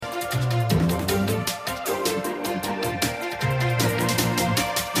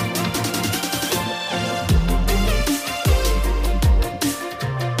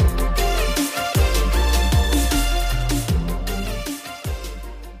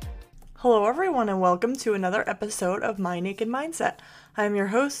Hello, everyone, and welcome to another episode of My Naked Mindset. I'm your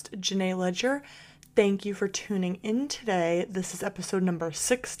host, Janae Ledger. Thank you for tuning in today. This is episode number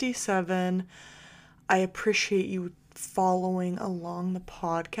 67. I appreciate you following along the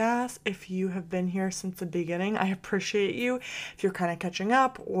podcast. If you have been here since the beginning, I appreciate you. If you're kind of catching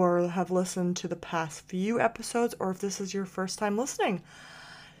up or have listened to the past few episodes, or if this is your first time listening,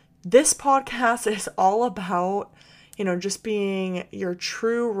 this podcast is all about just being your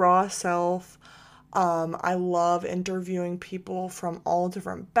true raw self. I love interviewing people from all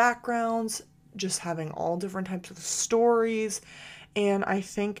different backgrounds, just having all different types of stories. And I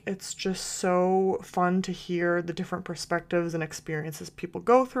think it's just so fun to hear the different perspectives and experiences people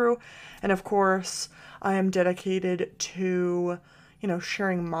go through. And of course, I am dedicated to,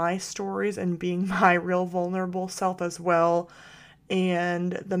 sharing my stories and being my real vulnerable self as well.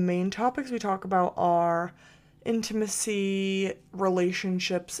 And the main topics we talk about are intimacy,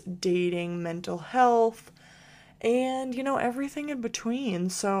 relationships, dating, mental health, and everything in between.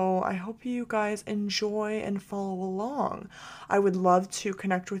 So I hope you guys enjoy and follow along. I would love to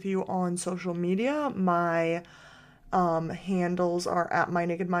connect with you on social media. My handles are at My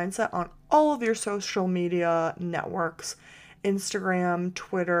Naked Mindset on all of your social media networks: Instagram,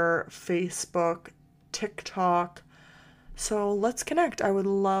 Twitter, Facebook, TikTok. So let's connect. I would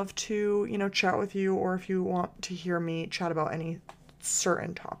love to, chat with you, or if you want to hear me chat about any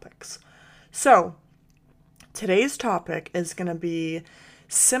certain topics. So today's topic is going to be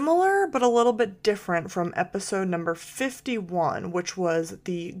similar but a little bit different from episode number 51, which was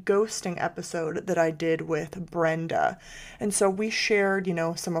the ghosting episode that I did with Brenda. And so we shared,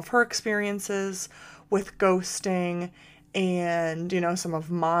 some of her experiences with ghosting and, some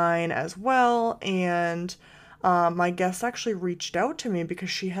of mine as well. And my guest actually reached out to me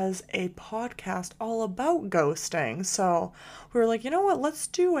because she has a podcast all about ghosting. So we were like, you know what, let's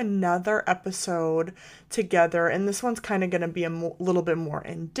do another episode together. And this one's kind of going to be a little bit more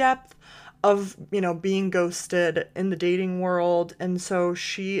in depth of, being ghosted in the dating world. And so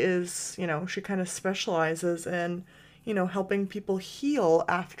she is, she kind of specializes in, helping people heal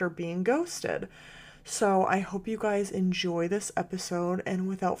after being ghosted. So I hope you guys enjoy this episode. And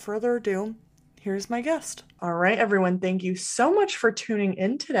without further ado, here's my guest. All right, everyone, thank you so much for tuning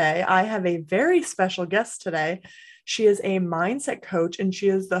in today. I have a very special guest today. She is a mindset coach, and she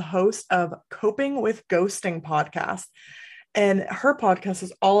is the host of Coping with Ghosting podcast. And her podcast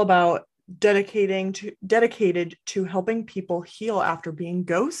is all about dedicated to helping people heal after being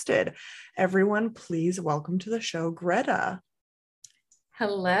ghosted. Everyone, please welcome to the show, Gretta.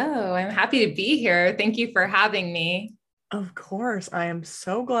 Hello, I'm happy to be here. Thank you for having me. Of course. I am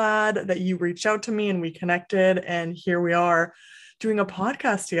so glad that you reached out to me and we connected, and here we are doing a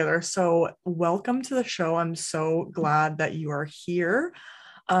podcast together. So welcome to the show. I'm so glad that you are here.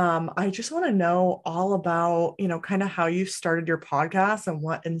 I just want to know all about, kind of how you started your podcast and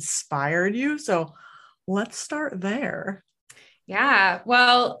what inspired you. So let's start there. Yeah,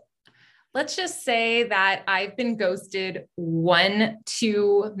 well, let's just say that I've been ghosted one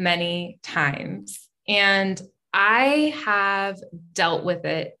too many times, and I have dealt with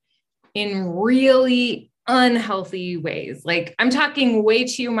it in really unhealthy ways. Like, I'm talking way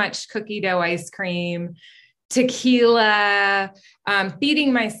too much cookie dough ice cream, tequila,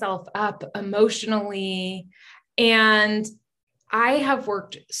 beating myself up emotionally. And I have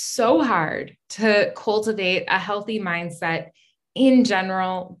worked so hard to cultivate a healthy mindset in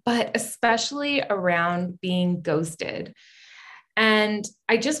general, but especially around being ghosted. And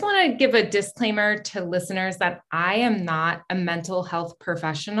I just want to give a disclaimer to listeners that I am not a mental health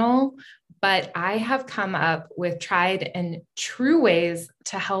professional, but I have come up with tried and true ways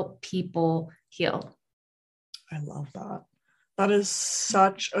to help people heal. I love that. That is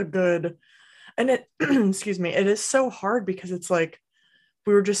such a good, and it, excuse me, it is so hard because it's like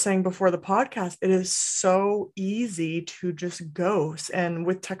we were just saying before the podcast, it is so easy to just ghost. And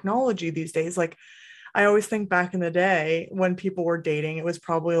with technology these days, like, I always think back in the day when people were dating, it was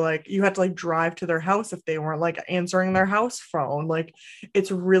probably like you had to like drive to their house if they weren't like answering their house phone. Like,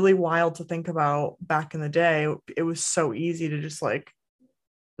 it's really wild to think about back in the day. It was so easy to just like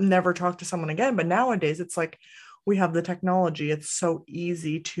never talk to someone again. But nowadays it's like we have the technology. It's so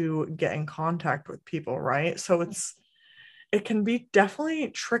easy to get in contact with people, right? So it can be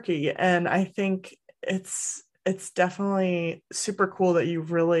definitely tricky. And I think it's definitely super cool that you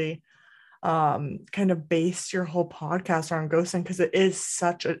really kind of based your whole podcast around ghosting, because it is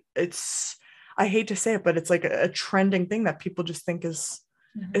I hate to say it, but it's like a trending thing that people just think is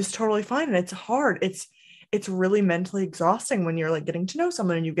totally fine. And it's hard. it's really mentally exhausting when you're like getting to know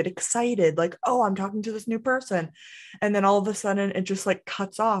someone and you get excited, like, oh, I'm talking to this new person. And then all of a sudden it just like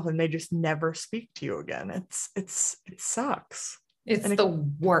cuts off and they just never speak to you again. It sucks. It's And the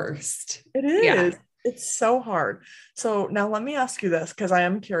worst. it Yeah. is. It's so hard. So now let me ask you this, because I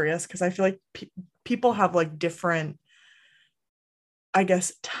am curious, because I feel like people have like different, I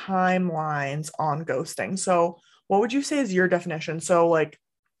guess, timelines on ghosting. So what would you say is your definition? So like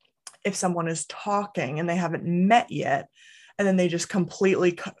if someone is talking and they haven't met yet, and then they just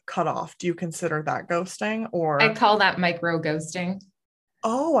completely cut off, do you consider that ghosting? I Or, call that micro ghosting.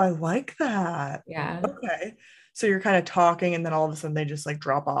 oh, I like that. Yeah. Okay. So you're kind of talking and then all of a sudden they just like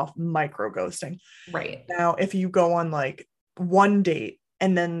drop off, micro ghosting. Right. Now, if you go on like one date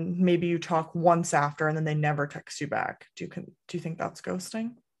and then maybe you talk once after and then they never text you back, do you think that's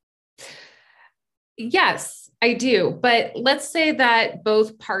ghosting? Yes, I do. But let's say that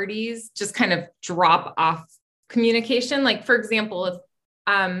both parties just kind of drop off communication. Like, for example, if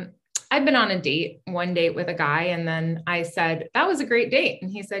um, I've been on a date, one date with a guy, and then I said, that was a great date.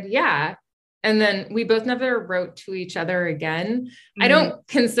 And he said, yeah. And then we both never wrote to each other again. I Mm, don't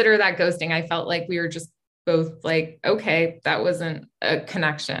consider that ghosting. I felt like we were just both like, okay, that wasn't a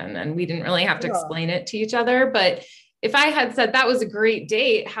connection. And we didn't really have to yeah. explain it to each other. But if I had said that was a great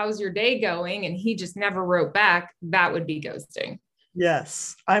date, how's your day going? And he just never wrote back, that would be ghosting.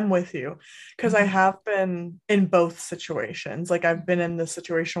 Yes, I'm with you. Because I Mhm. have been in both situations. Like, I've been in the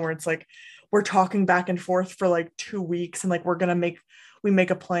situation where it's like we're talking back and forth for like 2 weeks and like we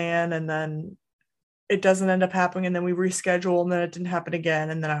make a plan and then it doesn't end up happening. And then we reschedule and then it didn't happen again.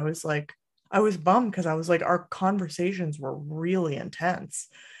 And then I was bummed because I was like, our conversations were really intense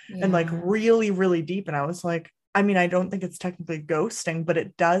and like Yeah, really, really deep. And I was like, I mean, I don't think it's technically ghosting, but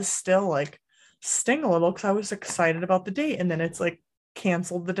it does still like sting a little because I was excited about the date. And then it's like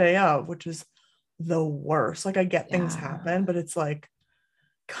canceled the day of, which is the worst. Like, I get things yeah, happen, but it's like,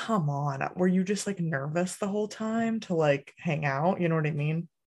 come on. Were you just like nervous the whole time to like hang out? You know what I mean?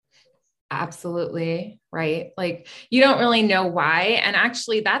 absolutely. Right. Like you don't really know why. And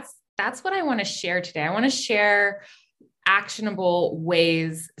actually that's what I want to share today. I want to share actionable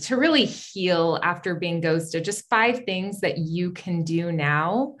ways to really heal after being ghosted. Just 5 things that you can do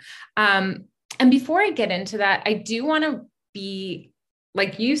now. And before I get into that, I do want to be,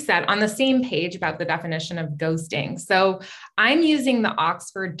 like you said, on the same page about the definition of ghosting. So I'm using the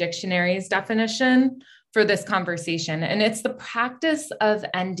Oxford Dictionary's definition for this conversation. And it's the practice of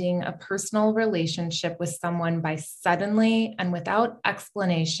ending a personal relationship with someone by suddenly and without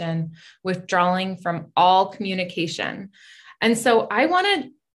explanation withdrawing from all communication. And so I want to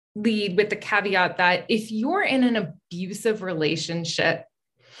lead with the caveat that if you're in an abusive relationship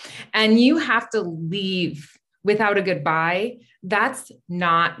and you have to leave without a goodbye, that's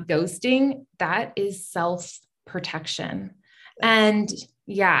not ghosting. That is self protection. Yes. And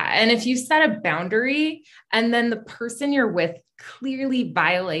yeah, and if you set a boundary and then the person you're with clearly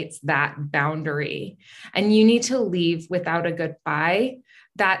violates that boundary and you need to leave without a goodbye,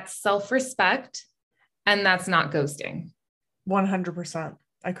 that's self respect and that's not ghosting. 100%.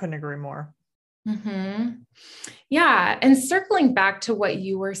 I couldn't agree more. Mm-hmm. Yeah. And circling back to what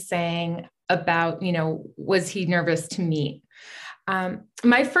you were saying about, was he nervous to meet?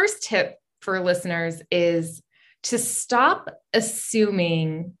 My first tip for listeners is to stop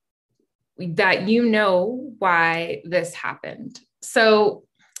assuming that you know why this happened. So,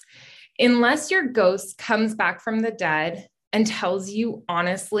 unless your ghost comes back from the dead and tells you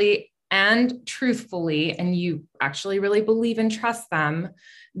honestly and truthfully, and you actually really believe and trust them,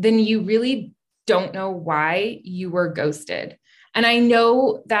 then you really don't know why you were ghosted. And I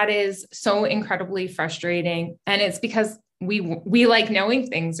know that is so incredibly frustrating. And it's because we like knowing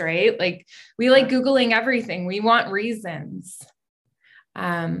things, right? Like we like Yeah, Googling everything. We want reasons.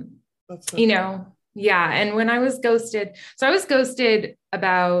 Um, that's so true. yeah. And when I was ghosted, so I was ghosted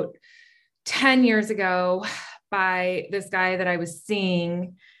about 10 years ago by this guy that I was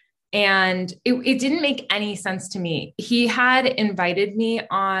seeing. And it didn't make any sense to me. He had invited me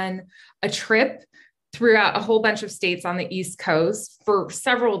on a trip throughout a whole bunch of states on the East Coast for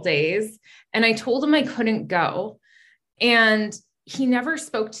several days. And I told him I couldn't go. And he never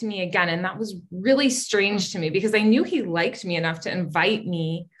spoke to me again. And that was really strange to me because I knew he liked me enough to invite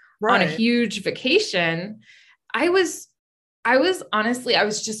me on a Right. huge vacation. I was honestly, I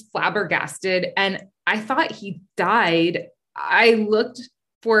was just flabbergasted and I thought he died. I looked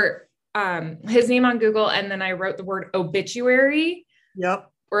for his name on Google and then I wrote the word obituary Yep.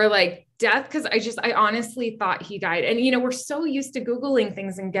 or like death because I honestly thought he died. And we're so used to Googling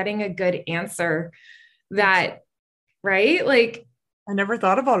things and getting a good answer That's that, right? Like I never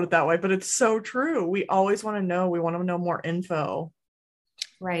thought about it that way, but it's so true. We always want to know. We want to know more info.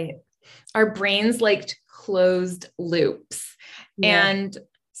 Right. Our brains liked closed loops. Yeah. And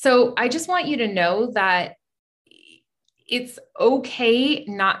so I just want you to know that it's okay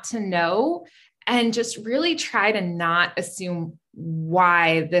not to know, and just really try to not assume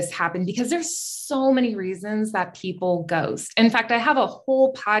why this happened, because there's so many reasons that people ghost. In fact, I have a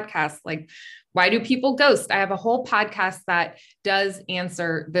whole podcast, like, why do people ghost? I have a whole podcast that does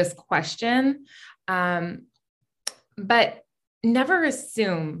answer this question. But never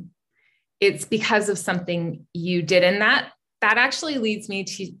assume it's because of something you did. And that actually leads me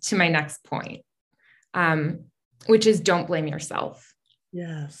to my next point, which is don't blame yourself.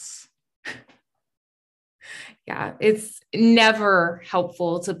 Yes. Yeah, it's never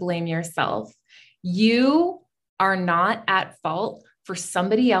helpful to blame yourself. You are not at fault for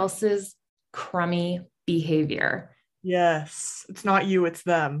somebody else's crummy behavior. Yes. It's not you, it's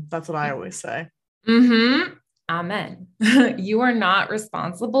them. That's what I always say. Mm-hmm. Amen. You are not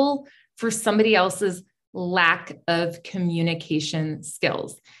responsible for somebody else's lack of communication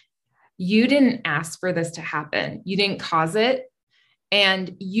skills. You didn't ask for this to happen. You didn't cause it,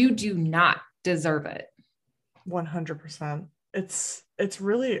 and you do not deserve it. 100%. It's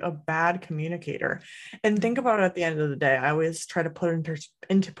really a bad communicator. And think about it, at the end of the day, I always try to put it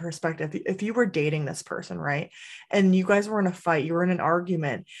into perspective. If you were dating this person, right? And you guys were in a fight, you were in an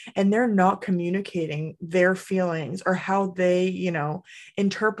argument, and they're not communicating their feelings or how they,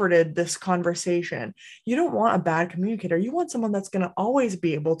 interpreted this conversation. You don't want a bad communicator. You want someone that's going to always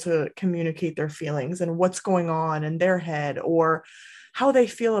be able to communicate their feelings and what's going on in their head, or how they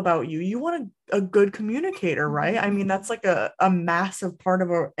feel about you. You want a good communicator, right? I mean, that's like a massive part of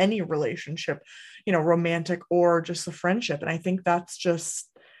any relationship, romantic or just a friendship. And I think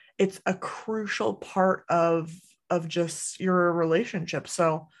it's a crucial part of just your relationship.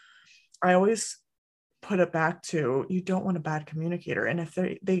 So I always put it back to, you don't want a bad communicator. And if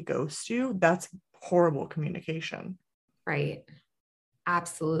they ghost you, that's horrible communication. Right.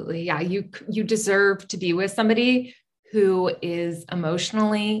 Absolutely. Yeah. You deserve to be with somebody who is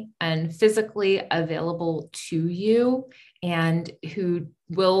emotionally and physically available to you, and who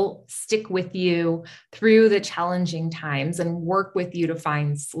will stick with you through the challenging times and work with you to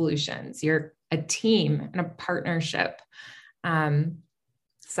find solutions. You're a team and a partnership.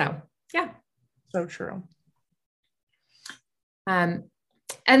 So yeah. So true. And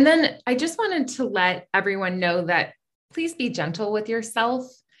then I just wanted to let everyone know that please be gentle with yourself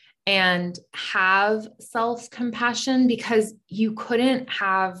and have self-compassion, because you couldn't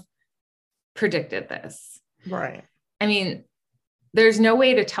have predicted this. Right. I mean, there's no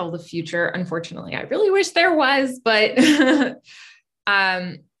way to tell the future. Unfortunately, I really wish there was, but there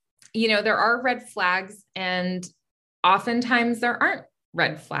are red flags, and oftentimes there aren't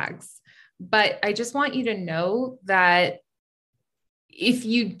red flags. But I just want you to know that if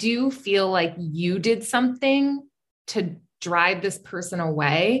you do feel like you did something to drive this person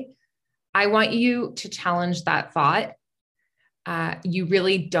away, I want you to challenge that thought. You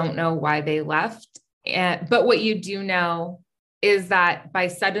really don't know why they left. But what you do know is that by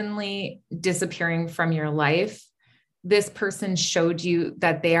suddenly disappearing from your life, this person showed you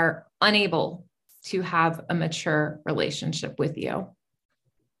that they are unable to have a mature relationship with you.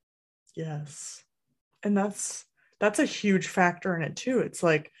 Yes. And that's a huge factor in it too. It's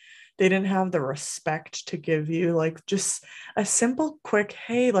like they didn't have the respect to give you, like, just a simple quick,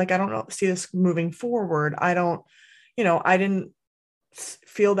 hey, like, I don't see this moving forward. I didn't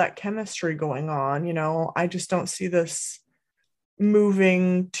feel that chemistry going on. I just don't see this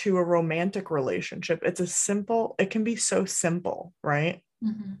moving to a romantic relationship. It can be so simple, right?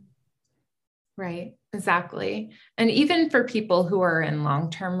 Mm-hmm. Right, exactly. And even for people who are in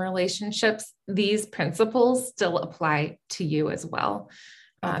long-term relationships, these principles still apply to you as well.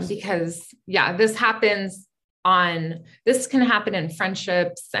 Because this can happen in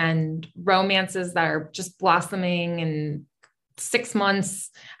friendships and romances that are just blossoming in 6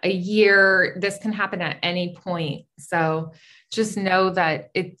 months, a year. This can happen at any point. So just know that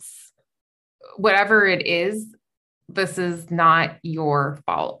it's whatever it is, this is not your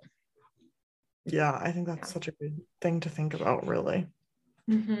fault. Yeah, I think that's such a good thing to think about, really.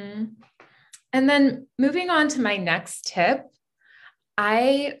 Mm-hmm. And then moving on to my next tip,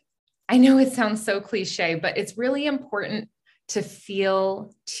 I know it sounds so cliche, but it's really important to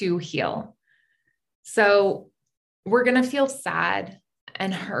feel to heal. So we're going to feel sad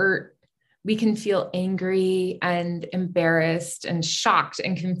and hurt. We can feel angry and embarrassed and shocked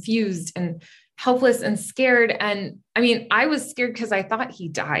and confused and helpless and scared. And I mean, I was scared because I thought he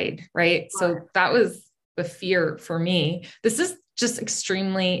died, right? So that was the fear for me. This is just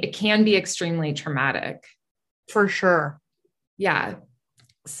it can be extremely traumatic. For sure. Yeah.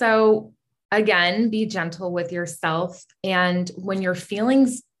 So again, be gentle with yourself. And when your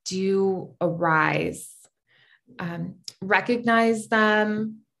feelings do arise, recognize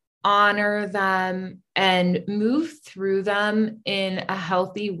them, honor them, and move through them in a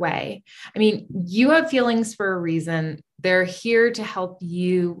healthy way. I mean, you have feelings for a reason. They're here to help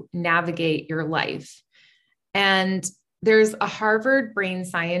you navigate your life. And there's a Harvard brain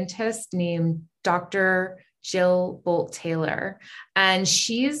scientist named Dr. Jill Bolt Taylor, and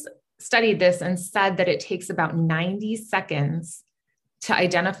she's studied this and said that it takes about 90 seconds to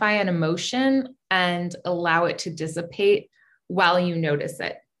identify an emotion and allow it to dissipate while you notice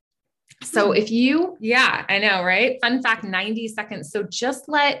it. So yeah, I know, right? Fun fact, 90 seconds. So just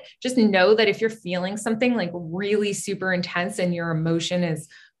know that if you're feeling something like really super intense and your emotion is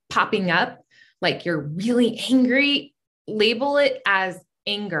popping up, like you're really angry, label it as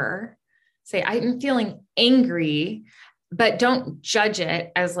anger. Say, I'm feeling angry, but don't judge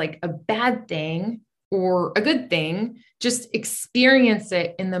it as like a bad thing or a good thing. Just experience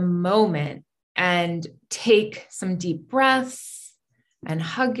it in the moment and take some deep breaths and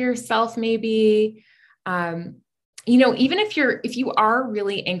hug yourself maybe. Even if you are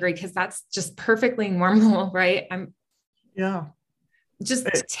really angry, because that's just perfectly normal, right? Totally.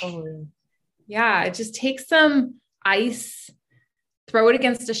 Yeah, just take some ice, throw it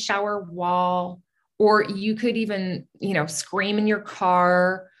against a shower wall, or you could even, scream in your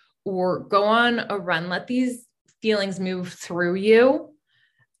car or go on a run. Let these feelings move through you.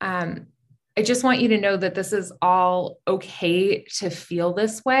 I just want you to know that this is all okay to feel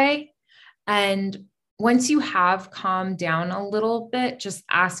this way. And once you have calmed down a little bit, just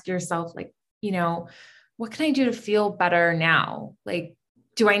ask yourself, like, what can I do to feel better now? Like,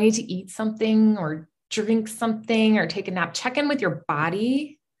 do I need to eat something or drink something or take a nap? Check in with your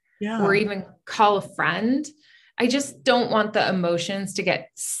body, or even call a friend. I just don't want the emotions to get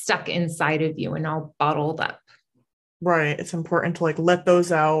stuck inside of you and all bottled up. Right. It's important to like let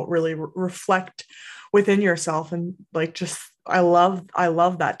those out, really reflect within yourself, and like just I love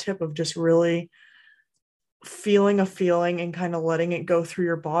that tip of just really feeling a feeling and kind of letting it go through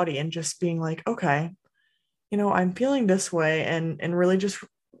your body and just being like, okay, I'm feeling this way, and really just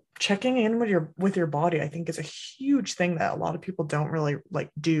checking in with your body, I think is a huge thing that a lot of people don't really like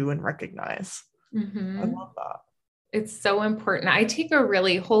do and recognize. I love that. It's so important. I take a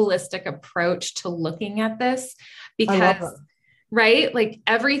really holistic approach to looking at this I love because, right? Like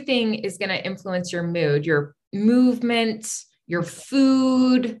everything is going to influence your mood, your movement, your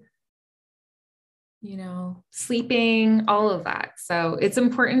food, sleeping, all of that. So it's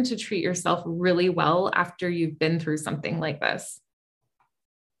important to treat yourself really well after you've been through something like this.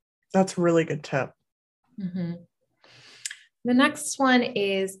 That's a really good tip. Mm-hmm. The next one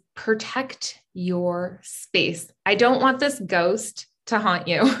is protect your space. I don't want this ghost to haunt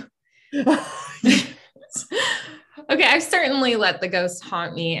you. Okay, I've certainly let the ghost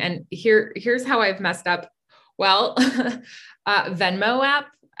haunt me. And here's how I've messed up. Well, Venmo app,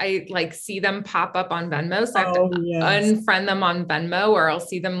 I like see them pop up on Venmo. So I have to unfriend them on Venmo, or I'll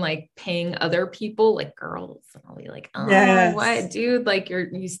see them like paying other people, like girls. And I'll be like, what, dude? Like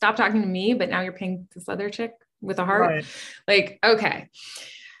you stopped talking to me, but now you're paying this other chick with a heart. Right. Like, okay.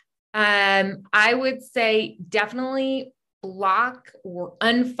 I would say definitely block or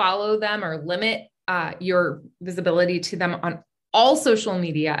unfollow them or limit your visibility to them on all social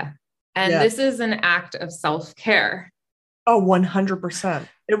media. And this is an act of self-care. Oh, 100%.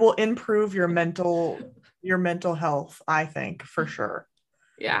 It will improve your mental health, I think, for sure.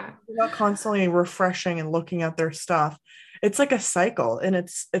 Yeah. You're not constantly refreshing and looking at their stuff. It's like a cycle, and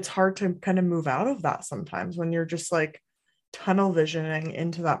it's hard to kind of move out of that sometimes when you're just like tunnel visioning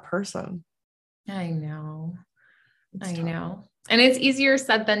into that person. I know. And it's easier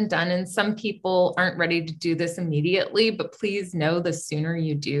said than done. And some people aren't ready to do this immediately, but please know the sooner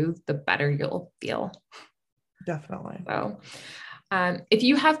you do, the better you'll feel. Definitely. So if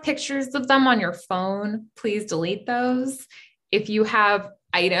you have pictures of them on your phone, please delete those. If you have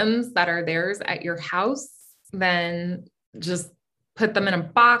items that are theirs at your house, then just put them in a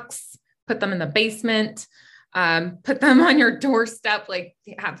box, put them in the basement, put them on your doorstep,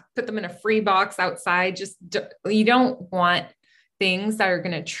 put them in a free box outside. You don't want things that are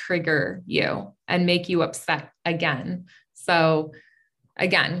going to trigger you and make you upset again. So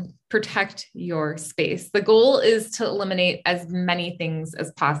again, protect your space. The goal is to eliminate as many things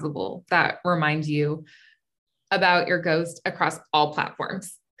as possible that remind you about your ghost across all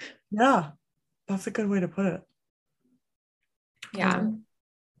platforms. Yeah, that's a good way to put it. Yeah.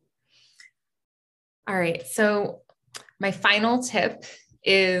 All right. So my final tip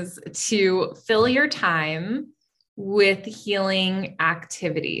is to fill your time with healing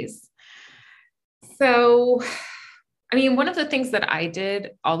activities. So, I mean, one of the things that I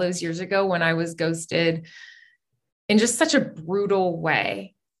did all those years ago when I was ghosted in just such a brutal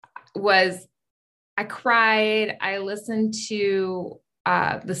way was I cried. I listened to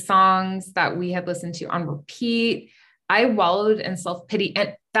the songs that we had listened to on repeat. I wallowed in self-pity,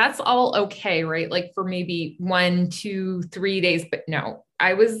 and that's all okay, right? Like for maybe 1, 2, 3 days, but no,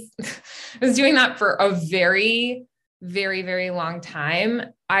 I was, I was doing that for a very, very, very long time.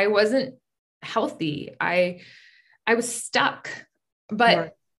 I wasn't healthy. I was stuck, Right.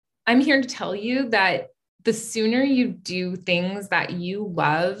 but I'm here to tell you that the sooner you do things that you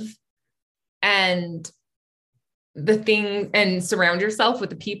love and the thing and surround yourself with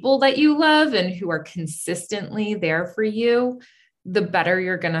the people that you love and who are consistently there for you, the better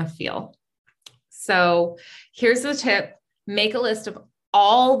you're going to feel. So here's the tip. Make a list of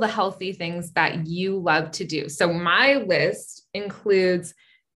all the healthy things that you love to do. So my list includes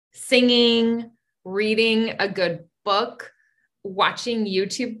singing, reading a good book, watching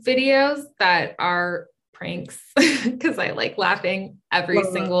YouTube videos that are pranks because I like laughing every Love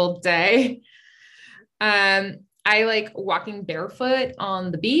it. single day. I like walking barefoot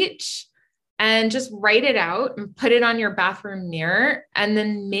on the beach and just write it out and put it on your bathroom mirror. And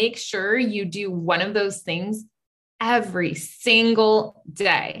then make sure you do one of those things every single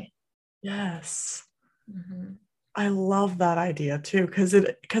day. Yes. Mhm. I love that idea too, because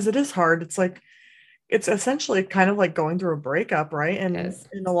it is hard. It's like it's essentially kind of like going through a breakup, right? And Yes.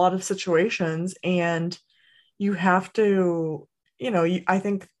 in a lot of situations, and you have to, I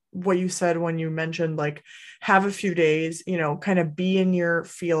think what you said when you mentioned like have a few days, kind of be in your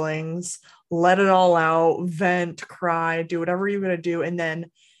feelings, let it all out, vent, cry, do whatever you're going to do, and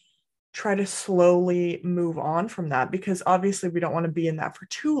then try to slowly move on from that because obviously we don't want to be in that for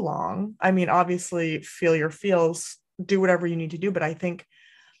too long. I mean, obviously feel your feels, do whatever you need to do, but I think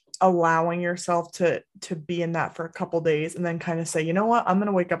allowing yourself to be in that for a couple days and then kind of say, you know what, I'm going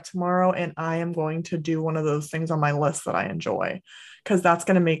to wake up tomorrow and I am going to do one of those things on my list that I enjoy because that's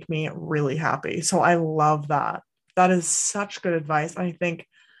going to make me really happy. So I love that. That is such good advice. I think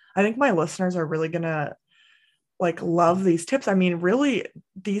my listeners are really going to like love these tips. I mean, really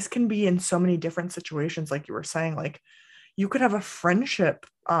these can be in so many different situations like you were saying, like you could have a friendship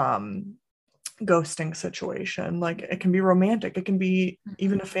ghosting situation. Like it can be romantic, it can be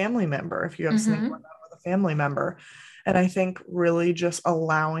even a family member if you have something going Mm-hmm. on with a family member. And I think really just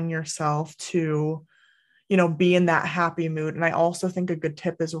allowing yourself to, be in that happy mood. And I also think a good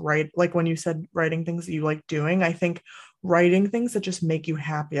tip is write, like when you said writing things that you like doing, I think writing things that just make you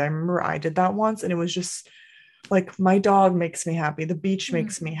happy. I remember I did that once and it was just like my dog makes me happy, the beach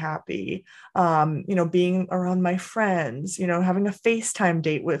makes me happy, being around my friends, having a FaceTime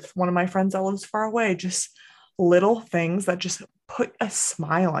date with one of my friends that lives far away, just little things that just put a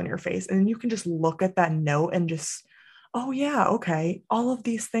smile on your face and you can just look at that note and just, oh yeah, okay, all of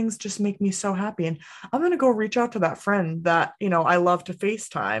these things just make me so happy and I'm going to go reach out to that friend that I love to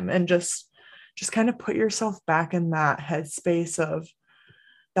FaceTime and just kind of put yourself back in that headspace of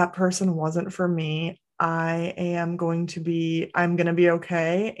that person wasn't for me. I'm going to be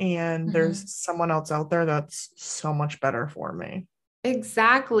okay. And there's Mm-hmm. someone else out there that's so much better for me.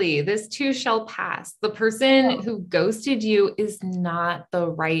 Exactly. This too shall pass. The person who ghosted you is not the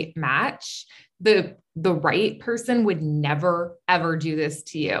right match. The right person would never ever do this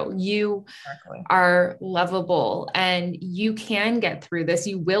to you. You Exactly. are lovable and you can get through this.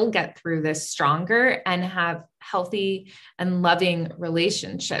 You will get through this stronger and have healthy and loving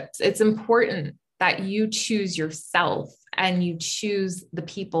relationships. It's important that you choose yourself and you choose the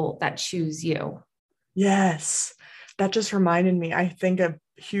people that choose you. Yes. That just reminded me. I think a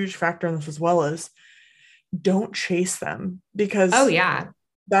huge factor in this as well is don't chase them Oh, because yeah.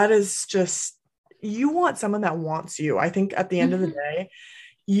 that is just, you want someone that wants you. I think at the end of the Mhm. day,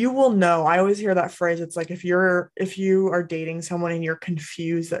 you will know. I always hear that phrase. It's like if you are dating someone and you're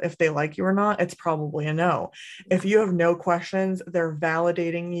confused if they like you or not, it's probably a no. If you have no questions, they're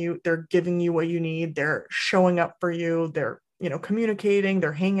validating you, they're giving you what you need, they're showing up for you, they're, communicating,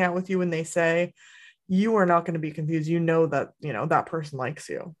 they're hanging out with you when they say, you are not going to be confused. You know that, that person likes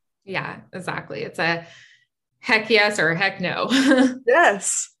you. Yeah, exactly. It's a heck yes or a heck no.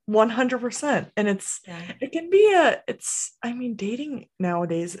 Yes, 100%. And Yeah. it can be I mean, dating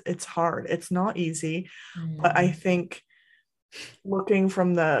nowadays, it's hard. It's not easy, but I Mm. think looking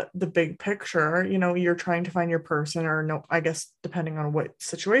from the big picture, you're trying to find your person or no, I guess depending on what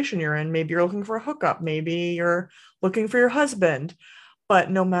situation you're in, maybe you're looking for a hookup, maybe you're looking for your husband, but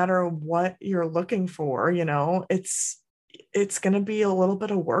no matter what you're looking for, it's it's going to be a little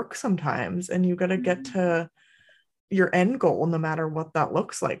bit of work sometimes, and you got to get to your end goal no matter what that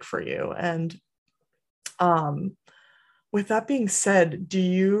looks like for you. And um with that being said, do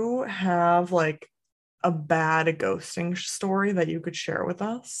you have like a bad ghosting story that you could share with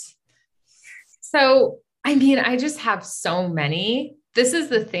us? So, I mean, I just have so many. This is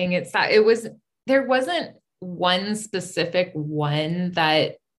the thing. It's that there wasn't one specific one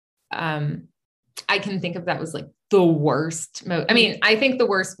that um, I can think of that was like the worst. I mean, I think the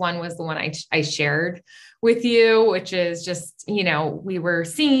worst one was the one I shared with you, which is just, we were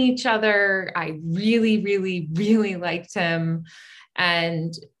seeing each other. I really, really, really liked him.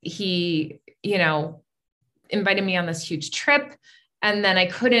 And he, invited me on this huge trip. And then I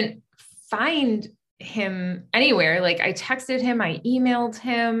couldn't find him anywhere. Like I texted him, I emailed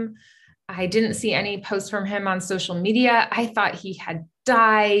him. I didn't see any posts from him on social media. I thought he had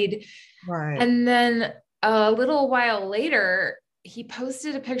died. Right. And then a little while later, he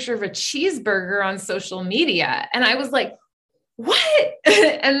posted a picture of a cheeseburger on social media. And I was like, what?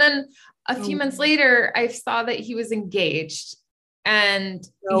 And then a few months later, I saw that he was engaged. And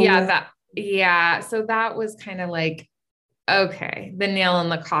so that was kind of like, okay, the nail in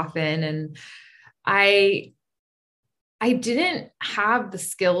the coffin. And I didn't have the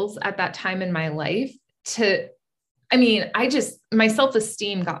skills at that time in my life my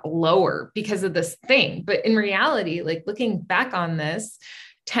self-esteem got lower because of this thing. But in reality, like looking back on this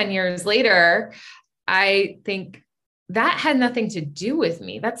 10 years later, I think that had nothing to do with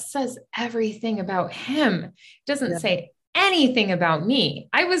me. That says everything about him. It doesn't say anything about me.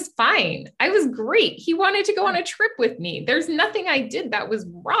 I was fine. I was great. He wanted to go on a trip with me. There's nothing I did that was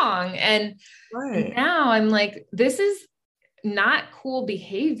wrong. And now I'm like, this is not cool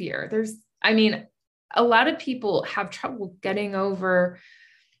behavior. A lot of people have trouble getting over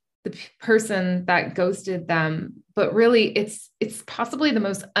the person that ghosted them, but really it's possibly the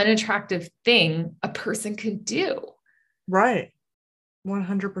most unattractive thing a person could do. Right.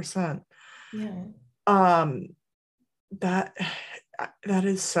 100%. Yeah. That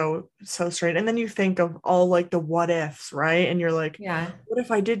is so straight. And then you think of all like the what ifs, right? And you're like, yeah, what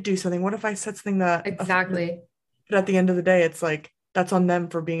if I did do something? What if I said something that exactly. But at the end of the day, it's like that's on them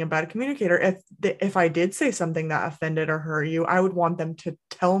for being a bad communicator. If I did say something that offended or hurt you, I would want them to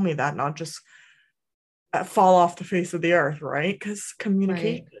tell me that, not just fall off the face of the earth, right? Because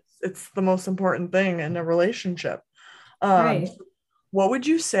communication, Right. it's the most important thing in a relationship. Right. What would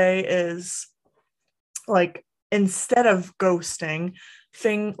you say is like, instead of ghosting,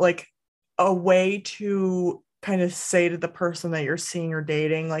 thing like a way to kind of say to the person that you're seeing or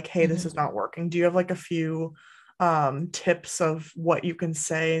dating, like, hey, this is not working? Do you have like a few tips of what you can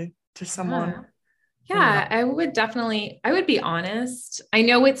say to someone? Yeah, I would be honest. I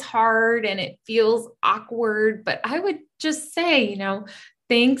know it's hard and it feels awkward, but I would just say,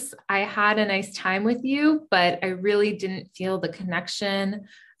 thanks. I had a nice time with you, but I really didn't feel the connection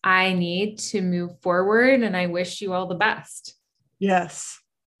I need to move forward. And I wish you all the best. Yes.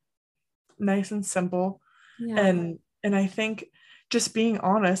 Nice and simple. Yeah. And I think just being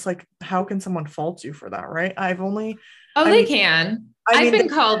honest, like, how can someone fault you for that, right? Oh, I they mean, can. I I've mean, been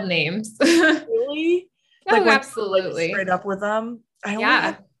called names. really, like Oh, when you're like absolutely. straight up with them.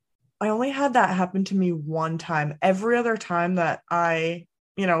 Yeah. I only had that happen to me one time. Every other time that I,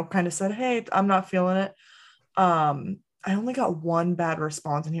 kind of said, hey, I'm not feeling it. I only got one bad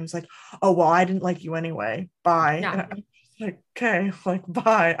response, and he was like, oh, well, I didn't like you anyway. Bye. And Yeah. I'm like, okay, like,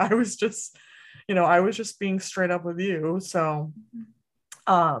 bye. I was just being straight up with you. So,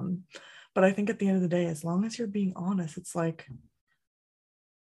 um, but I think at the end of the day, as long as you're being honest, it's like,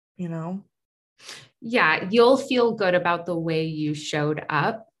 you know, Yeah. You'll feel good about the way you showed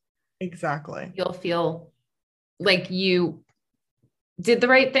up. exactly. You'll feel like you did the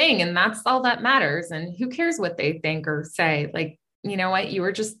right thing, and that's all that matters. And who cares what they think or say? Like, you know what? You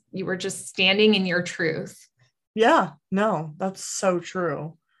were just standing in your truth. Yeah, no, that's so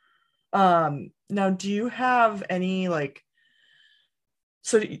true. Now, do you have any like,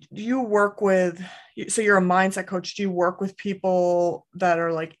 so do you work with, so you're a mindset coach, do you work with people that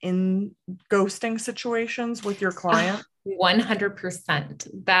are like in ghosting situations with your client? 100%.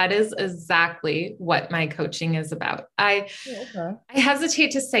 That is exactly what my coaching is about. Oh, okay. I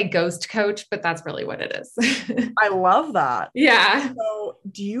hesitate to say ghost coach, but that's really what it is. I love that. Yeah, So,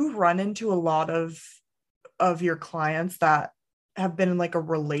 do you run into a lot of your clients that have been in like a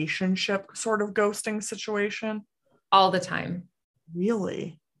relationship sort of ghosting situation? all the time.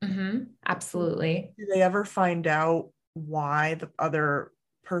 Really? Absolutely. Do they ever find out why the other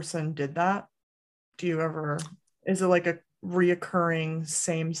person did that? Do you ever, is it like a reoccurring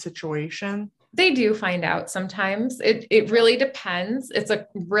same situation? They do find out sometimes. It really depends. It's a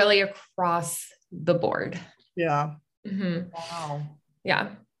really across the board. Yeah. Hmm. Wow. Yeah.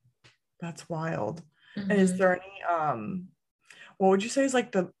 That's wild. And is Hmm. there any what would you say is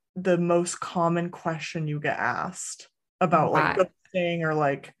like the most common question you get asked about like Why? ghosting or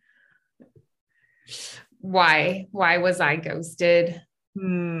like Why was I ghosted?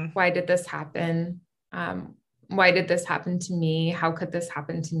 hmm, Why did this happen? Um, why did this happen to me? How could this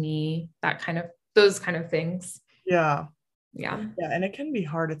happen to me? Those kind of things. yeah. Yeah. Yeah, and it can be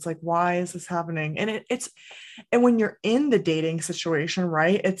hard. It's like, why is this happening? And and when you're in the dating situation,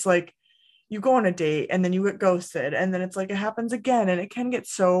 right? It's like you go on a date and then you get ghosted, and then it's like it happens again, and it can get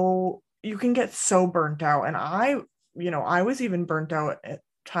so you can get so burnt out. And I was even burnt out at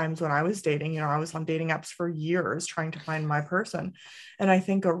times when I was dating. I was on dating apps for years trying to find my person. And I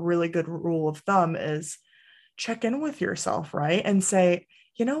think a really good rule of thumb is check in with yourself, right? And say,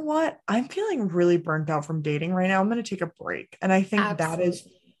 you know what? I'm feeling really burnt out from dating right now. I'm going to take a break. And I think that is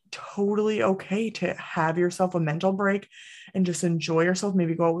Absolutely. totally okay to have yourself a mental break and just enjoy yourself.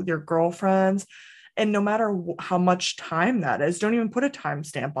 Maybe go out with your girlfriends. And no matter how much time that is, don't even put a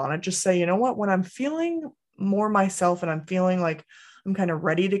timestamp on it. Just say, you know what? When I'm feeling more myself and I'm feeling like I'm kind of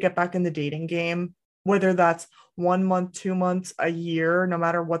ready to get back in the dating game, whether that's 1 month, 2 months, a year, no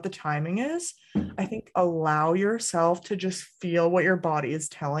matter what the timing is, I think allow yourself to just feel what your body is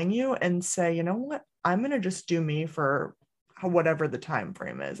telling you and say, you know what, I'm going to just do me for whatever the time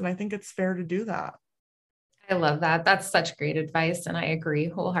frame is. And I think it's fair to do that. I love that. That's such great advice. And I agree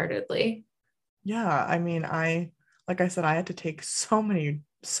wholeheartedly. Yeah. I mean, like I said, I had to take so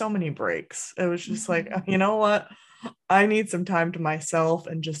many breaks. It was just like, Mhm. you know what? I need some time to myself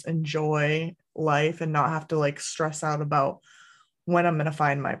and just enjoy life and not have to like stress out about when I'm gonna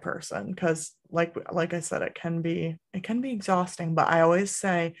find my person. Because like I said, it can be exhausting, but I always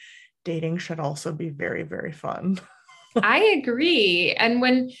say dating should also be very, very fun. I agree. And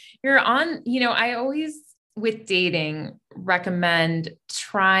when you're on, I always, with dating, recommend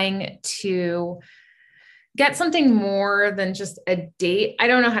trying to get something more than just a date. I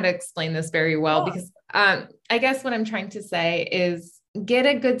don't know how to explain this very well Yeah. because I guess what I'm trying to say is get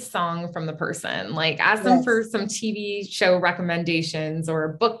a good song from the person. Like ask them Yes. for some TV show recommendations or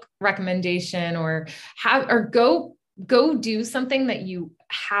a book recommendation or have or go do something that you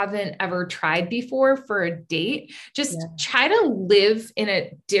haven't ever tried before for a date. Just Yeah. try to live in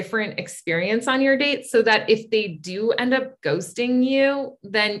a different experience on your date so that if they do end up ghosting you,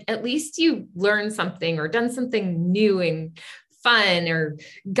 then at least you learned something or done something new and fun or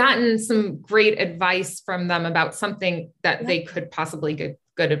gotten some great advice from them about something that Yeah. they could possibly get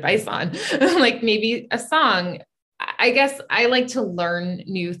good advice on, like maybe a song. I guess I like to learn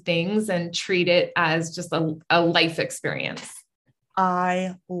new things and treat it as just a life experience.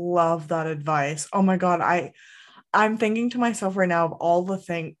 I love that advice. Oh my God. I'm thinking to myself right now of all the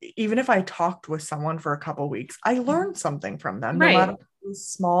things, even if I talked with someone for a couple weeks, I learned something from them, no matter Right. if it was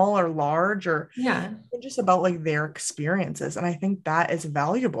small or large or Yeah. just about like their experiences. And I think that is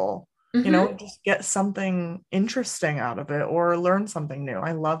valuable, Hmm. just get something interesting out of it or learn something new.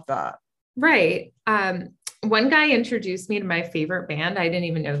 I love that. Right. One guy introduced me to my favorite band. I didn't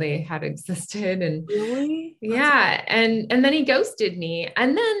even know they had existed. And Really? That's yeah, and then he ghosted me.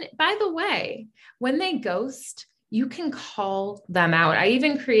 And then, by the way, when they ghost, you can call them out. I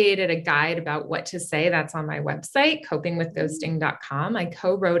even created a guide about what to say that's on my website, copingwithghosting.com. I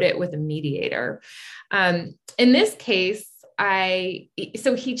co-wrote it with a mediator. In this case, I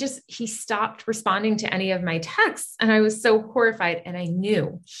so he stopped responding to any of my texts and I was so horrified and I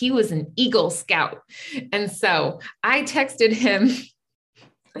knew he was an Eagle Scout. And so I texted him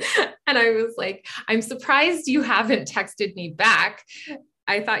and I was like, I'm surprised you haven't texted me back.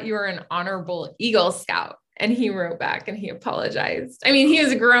 I thought you were an honorable Eagle Scout. And he wrote back and he apologized. I mean, he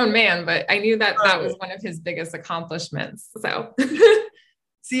is a grown man, but I knew that that was right. one of his biggest accomplishments. So,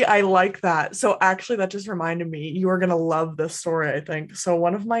 See, I like that. So actually that just reminded me, you are gonna love this story, I think. So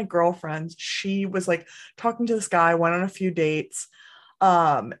one of my girlfriends, she was like talking to this guy, went on a few dates,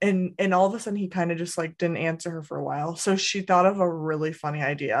 and all of a sudden he kind of just like didn't answer her for a while. So she thought of a really funny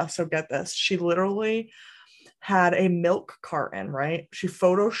idea. So get this. She literally had a milk carton, right? She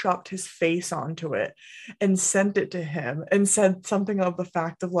photoshopped his face onto it and sent it to him and said something of the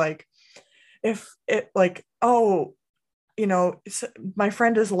fact of like, if it like, oh, my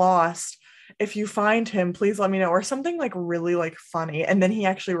friend is lost. If you find him, please let me know, or something like really like funny. And then he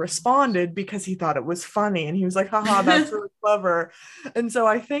actually responded because he thought it was funny. And he was like, haha, that's really clever. And so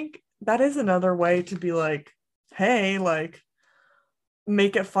I think that is another way to be like, hey, like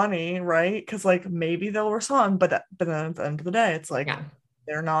make it funny, right? Because like maybe they'll respond, but then at the end of the day, it's like yeah.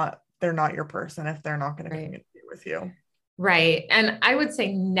 they're not they're not your person if they're not going to Right. communicate with you. Right. And I would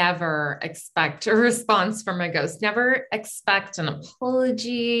say never expect a response from a ghost. Never expect an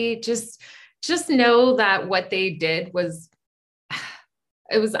apology. Just know that what they did was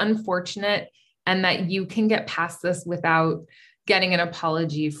it was unfortunate and that you can get past this without getting an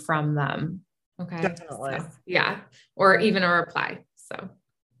apology from them. Okay. Definitely. So, yeah. Or even a reply. So,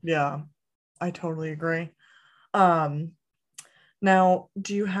 yeah, I totally agree. Um, Now,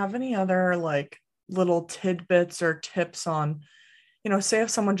 do you have any other like little tidbits or tips on, say if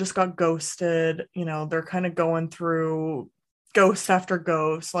someone just got ghosted, they're kind of going through ghost after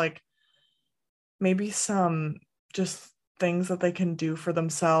ghost, like maybe some just things that they can do for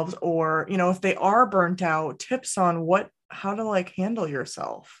themselves, or, if they are burnt out, tips on how to like handle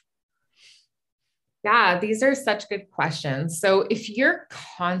yourself. yeah, these are such good questions. So, if you're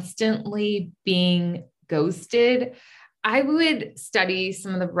constantly being ghosted, I would study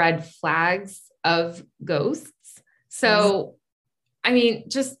some of the red flags of ghosts. So, I mean,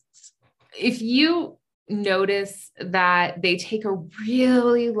 just if you notice that they take a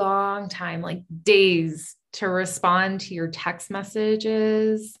really long time, like days, to respond to your text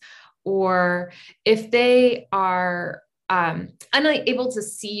messages, or if they are unable to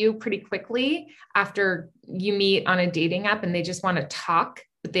see you pretty quickly after you meet on a dating app and they just want to talk,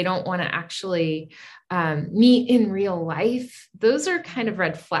 but they don't want to actually meet in real life, those are kind of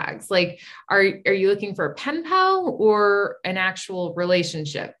red flags. Like, are you looking for a pen pal or an actual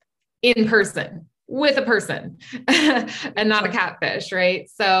relationship in person with a person and not a catfish, right?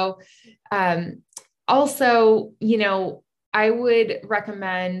 So, also, I would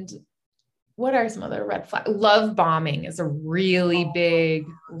recommend, what are some other red flags? Love bombing is a really big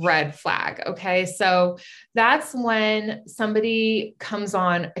red flag. Okay. So that's when somebody comes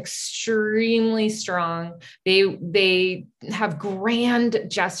on extremely strong. They have grand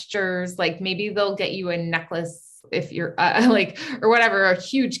gestures, like maybe they'll get you a necklace if you're like, or whatever, a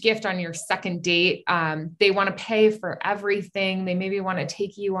huge gift on your second date. They want to pay for everything. They maybe want to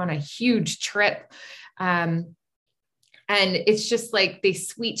take you on a huge trip. And it's just like they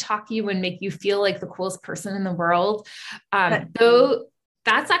sweet talk you and make you feel like the coolest person in the world. Though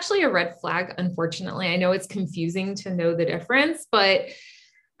that's actually a red flag, unfortunately. I know it's confusing to know the difference, but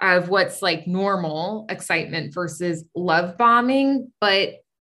of what's like normal excitement versus love bombing. But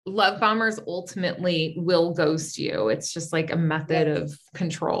love bombers ultimately will ghost you. It's just like a method of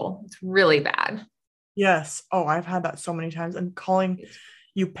control. It's really bad. Yes. Oh, I've had that so many times. And calling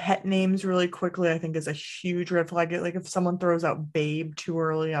you pet names really quickly, I think, is a huge red flag. Like if someone throws out babe too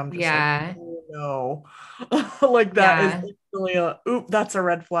early, I'm just like, oh no. Like that is Yeah. really that's a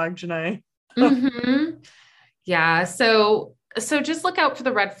red flag, Janae. Mm-hmm. Yeah. So just look out for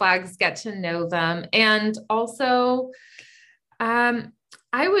the red flags, get to know them. And also,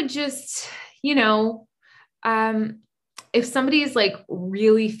 I would just, you know, um, if somebody is like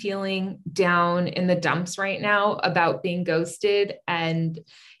really feeling down in the dumps right now about being ghosted and,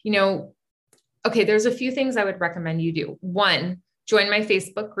 you know, okay, there's a few things I would recommend you do. One, join my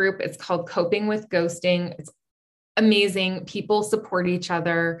Facebook group. It's called Coping with Ghosting. It's amazing. People support each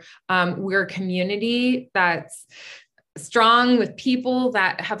other. We're a community that's strong with people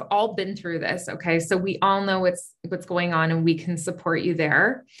that have all been through this. Okay. So we all know what's going on and we can support you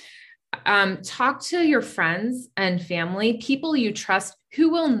there. Talk to your friends and family, people you trust who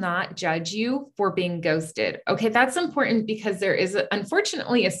will not judge you for being ghosted. Okay. That's important because there is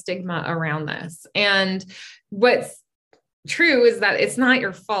unfortunately a stigma around this. And what's true is that it's not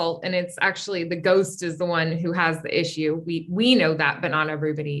your fault. And it's actually the ghost is the one who has the issue. We know that, but not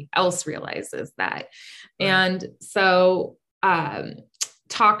everybody else realizes that. Right. And so,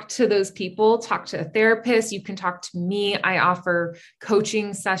 talk to those people, talk to a therapist. You can talk to me. I offer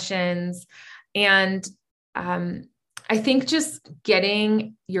coaching sessions. And I think just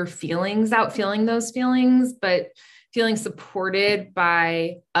getting your feelings out, feeling those feelings, but feeling supported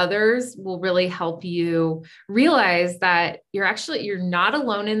by others will really help you realize that you're not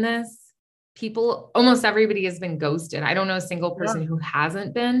alone in this. People, almost everybody has been ghosted. I don't know a single person who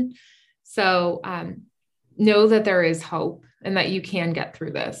hasn't been. So know that there is hope and that you can get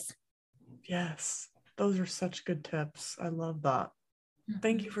through this. Yes, those are such good tips. I love that.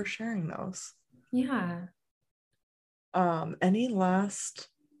 Thank you for sharing those. Yeah. Any last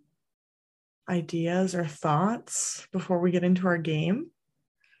ideas or thoughts before we get into our game?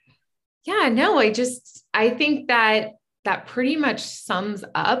 Yeah, no, I think that pretty much sums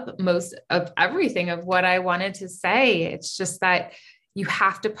up most of everything of what I wanted to say. It's just that you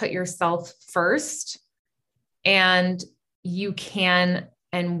have to put yourself first and you can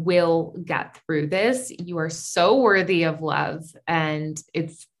and will get through this. You are so worthy of love and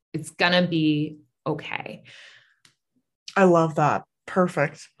it's it's gonna be okay. I love that.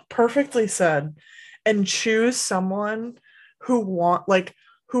 Perfect. Perfectly said. And choose someone who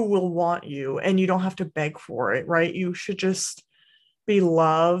will want you and you don't have to beg for it, right? You should just be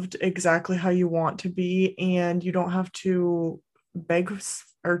loved exactly how you want to be and you don't have to beg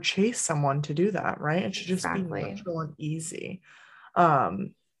or chase someone to do that, right? It should just be Exactly. natural and easy.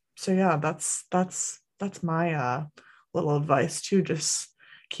 Um so yeah, that's my little advice too. Just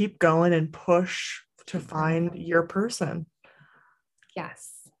keep going and push to Keep going. find your person. Yes.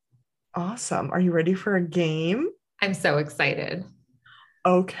 Awesome. Are you ready for a game? I'm so excited.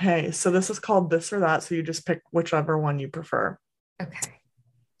 Okay, so this is called This or That, so you just pick whichever one you prefer. Okay.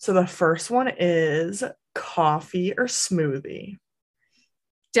 So the first one is coffee or smoothie.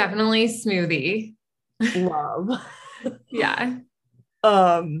 Definitely smoothie. Love. Yeah.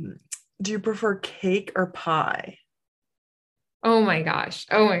 Um, do you prefer cake or pie? Oh my gosh.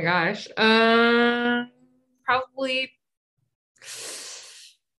 Oh my gosh. Probably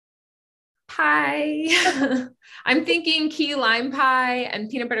pie. I'm thinking key lime pie and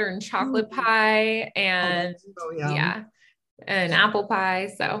peanut butter and chocolate Ooh. pie Oh, and that's so yum. yeah, and apple pie.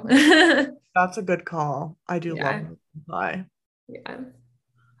 So That's a good call. I do yeah. love pie.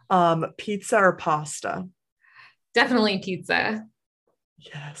 Yeah. Pizza or pasta? Definitely pizza.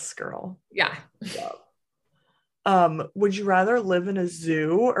 Yes, girl. Yeah. Love. Would you rather live in a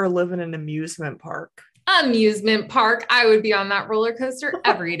zoo or live in an amusement park? Amusement park. I would be on that roller coaster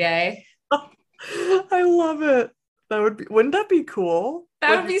every day. I love it. Wouldn't that be cool?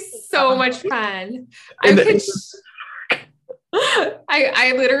 That Like would you be could so have much fun. in I the could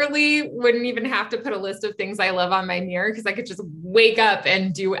I literally wouldn't even have to put a list of things I love on my mirror because I could just wake up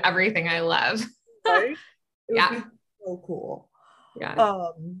and do everything I love. right? It would be Yeah. so cool.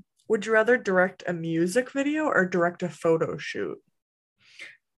 Yeah. Would you rather direct a music video or direct a photo shoot?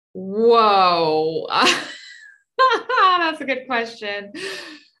 Whoa. That's a good question.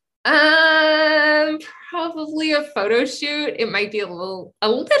 Um, Probably a photo shoot. It might be a little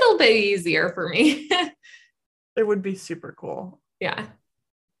bit easier for me. It would be super cool. Yeah.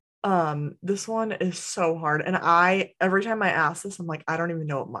 This one is so hard. And I every time I ask this, I'm like, I don't even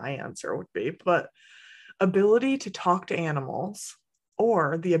know what my answer would be, but ability to talk to animals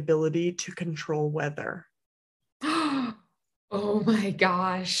or the ability to control weather. Oh my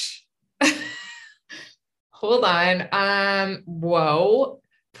gosh. Hold on. Whoa.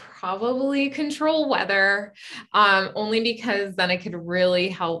 Probably control weather. Only because then I could really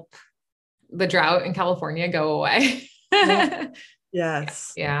help the drought in California go away. Yeah.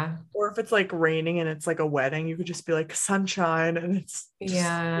 Yes. Yeah. Or if it's like raining and it's like a wedding, you could just be like sunshine and it's just great.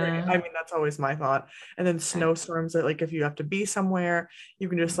 Yeah. I mean, that's always my thought. And then snowstorms that like if you have to be somewhere, you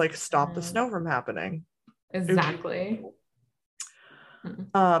can just like stop the snow from happening. It would be Exactly. cool.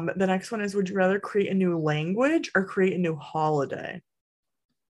 The next one is would you rather create a new language or create a new holiday?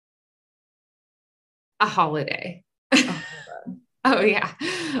 A holiday. Oh, Oh yeah.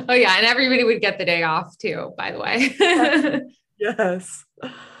 Oh yeah. And everybody would get the day off too, by the way. yes.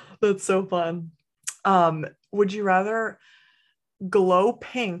 That's so fun. Would you rather glow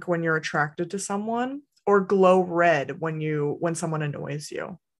pink when you're attracted to someone or glow red when someone annoys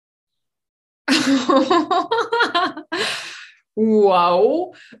you?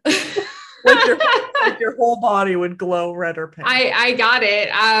 Whoa. Like your whole body would glow red or pink. I got it.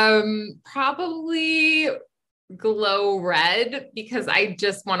 Probably glow red because I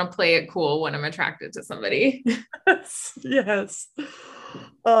just want to play it cool when I'm attracted to somebody. Yes. Yes.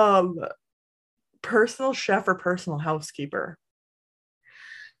 Um, personal chef or personal housekeeper?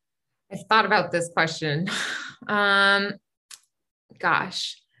 I thought about this question. Um,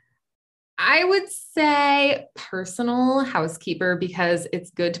 Gosh, I would say personal housekeeper because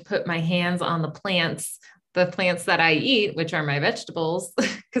it's good to put my hands on the plants that I eat, which are my vegetables,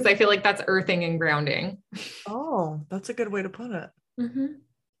 because I feel like that's earthing and grounding. Oh, that's a good way to put it. Mm-hmm.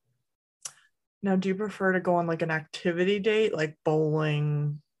 Now, do you prefer to go on like an activity date, like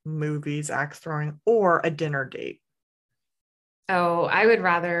bowling, movies, axe throwing, or a dinner date? Oh, I would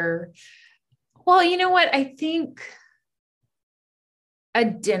rather, well, you know what? I think a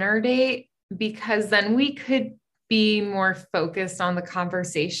dinner date because then we could be more focused on the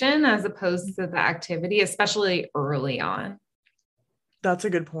conversation as opposed to the activity, especially early on. That's a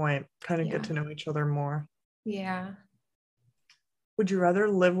good point. Kind of get Yeah. to know each other more. Yeah. Would you rather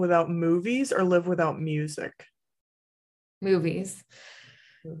live without movies or live without music? Movies.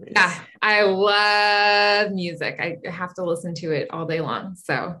 Yeah, Movies. I love music. I have to listen to it all day long.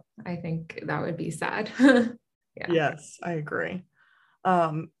 So I think that would be sad. Yeah. Yes, I agree.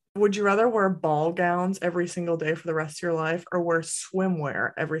 Um, Would you rather wear ball gowns every single day for the rest of your life or wear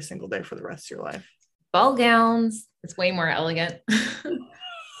swimwear every single day for the rest of your life? Ball gowns. It's way more elegant.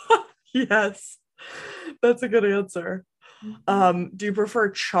 Yes, that's a good answer. Do you prefer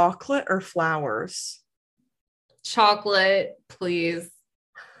chocolate or flowers? Chocolate, please.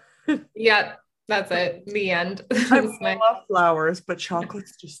 Yep, that's it. The end. I That's my love flowers, but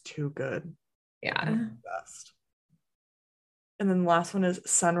chocolate's just too good. yeah. Best. And then the last one is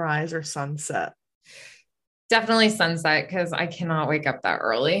sunrise or sunset. Definitely sunset because I cannot wake up that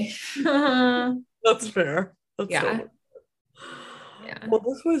early. Yeah. That's fair. That's totally. Yeah. Well,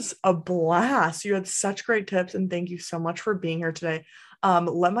 this was a blast. You had such great tips, and thank you so much for being here today.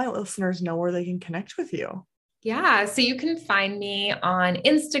 Let my listeners know where they can connect with you. Yeah. So you can find me on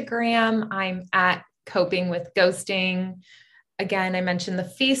Instagram. I'm at Coping with Ghosting. Again, I mentioned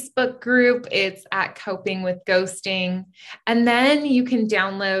the Facebook group. It's at Coping with Ghosting. And then you can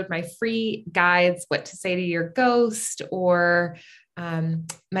download my free guides, What to Say to Your Ghost, or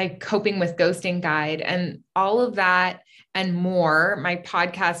my Coping with Ghosting guide, and all of that and more, my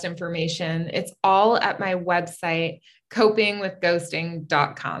podcast information. It's all at my website,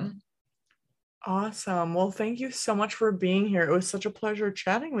 copingwithghosting.com. Awesome. Well, thank you so much for being here. It was such a pleasure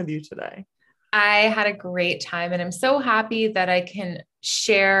chatting with you today. I had a great time, and I'm so happy that I can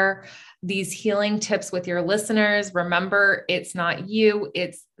share these healing tips with your listeners. Remember, it's not you,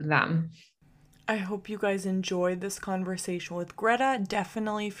 it's them. I hope you guys enjoyed this conversation with Gretta.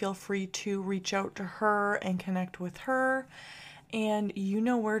 Definitely feel free to reach out to her and connect with her. And you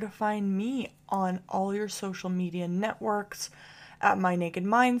know where to find me on all your social media networks at My Naked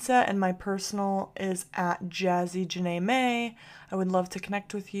Mindset, and my personal is at Jazzy Janae May. I would love to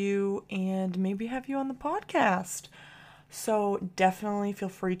connect with you and maybe have you on the podcast. So definitely feel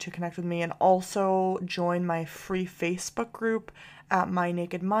free to connect with me and also join my free Facebook group at My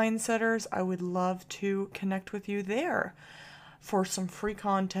Naked Mindsetters. I would love to connect with you there for some free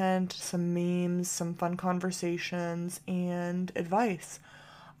content, some memes, some fun conversations, and advice.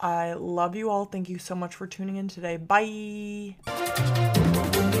 I love you all. Thank you so much for tuning in today. Bye.